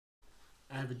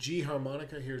have a G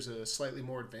harmonica. Here's a slightly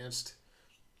more advanced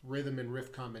rhythm and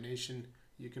riff combination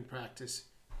you can practice.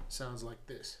 Sounds like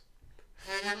this.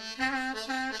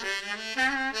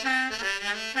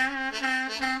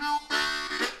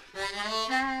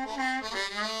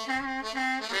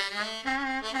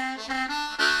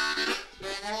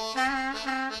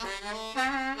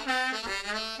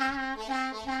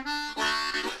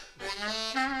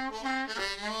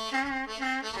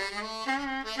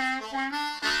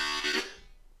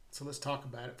 So let's talk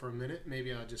about it for a minute.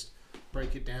 Maybe I'll just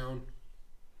break it down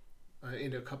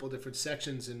into a couple different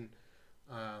sections, and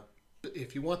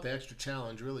if you want the extra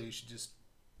challenge, really, you should just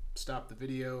stop the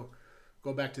video,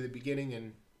 go back to the beginning,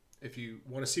 and if you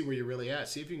want to see where you're really at,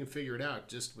 see if you can figure it out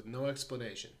just with no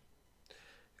explanation.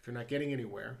 If you're not getting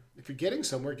anywhere, if you're getting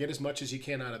somewhere, get as much as you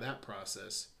can out of that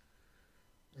process,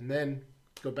 and then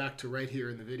go back to right here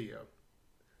in the video.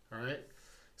 All right,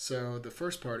 so the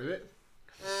first part of it,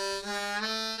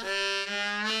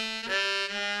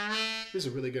 this is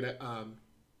a really good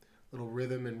little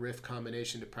rhythm and riff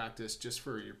combination to practice just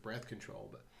for your breath control.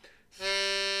 But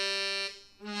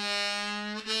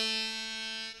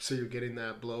so you're getting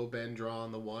that blow, bend, draw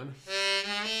on the one.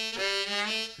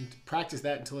 And practice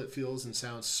that until it feels and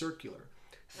sounds circular.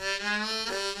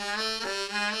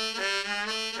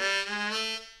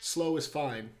 Slow is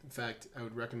fine. In fact, I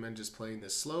would recommend just playing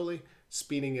this slowly,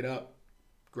 speeding it up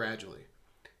gradually.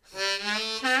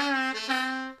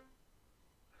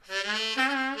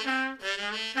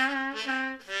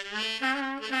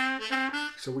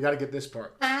 So we got to get this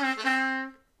part.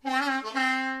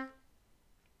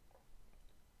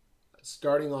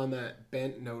 Starting on that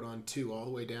bent note on 2 all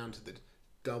the way down to the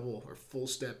double or full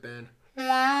step bend. You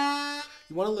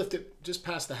want to lift it just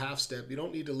past the half step. You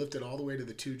don't need to lift it all the way to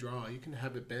the 2 draw. You can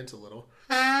have it bent a little.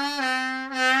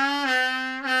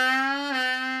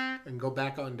 And go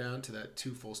back on down to that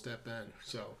 2 full step bend.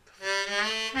 So.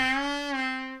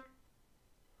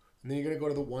 And then you're going to go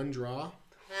to the 1 draw.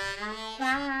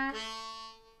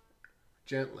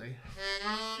 Gently.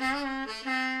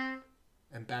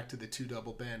 And back to the 2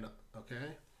 double bend,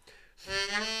 okay?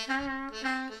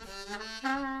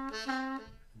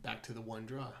 Back to the 1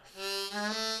 draw.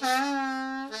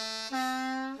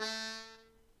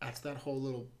 That's that whole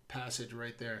little passage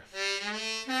right there.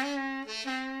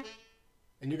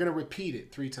 And you're going to repeat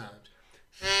it 3 times.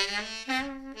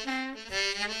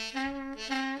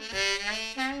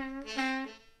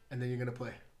 And then you're going to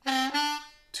play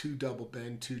 2 double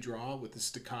bend, 2 draw with the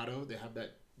staccato. They have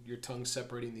that, your tongue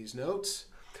separating these notes.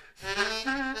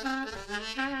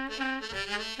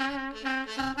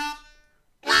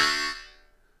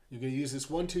 You're going to use this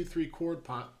 1, 2, 3 chord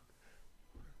pot.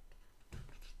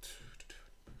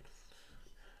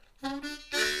 And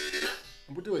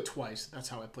we'll do it twice. That's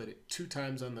how I played it. 2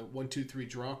 times on the 1, 2, 3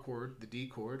 draw chord, the D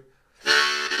chord.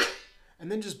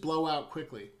 And then just blow out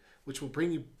quickly, which will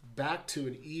bring you back to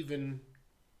an even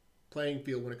playing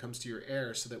field when it comes to your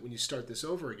air, so that when you start this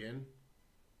over again,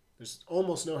 there's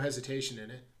almost no hesitation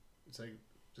in it. It's like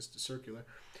just a circular.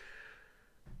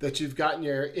 That you've gotten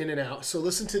your in and out. So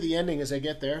listen to the ending as I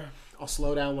get there. I'll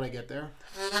slow down when I get there.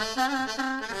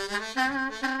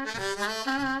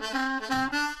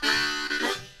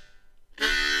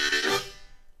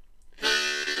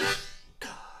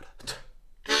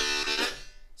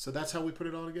 So that's how we put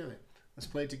it all together. Let's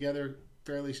play it together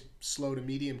fairly slow to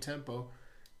medium tempo.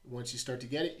 Once you start to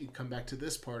get it, you can come back to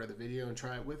this part of the video and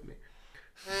try it with me.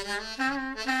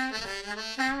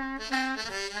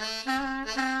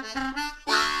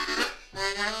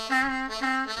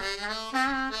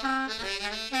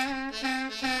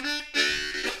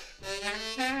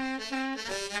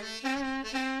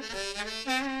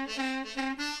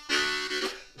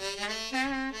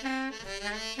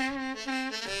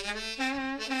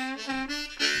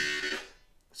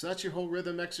 So that's your whole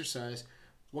rhythm exercise.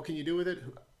 What can you do with it?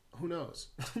 Who knows?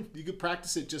 You could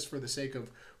practice it just for the sake of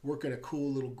working a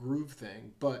cool little groove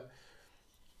thing, but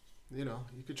you know,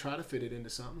 you could try to fit it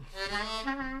into something.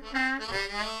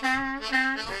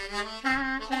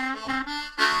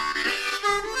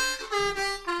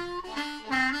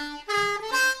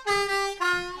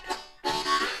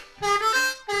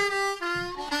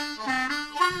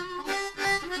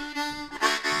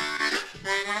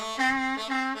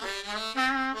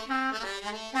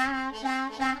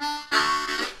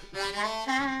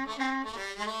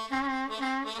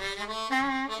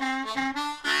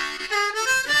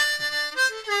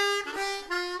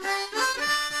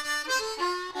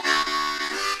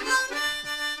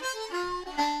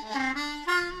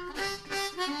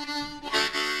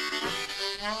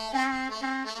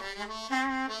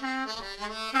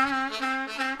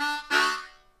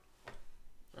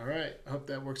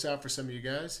 works out for some of you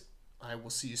guys, I will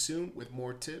see you soon with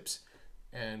more tips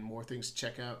and more things to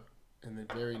check out in the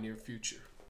very near future.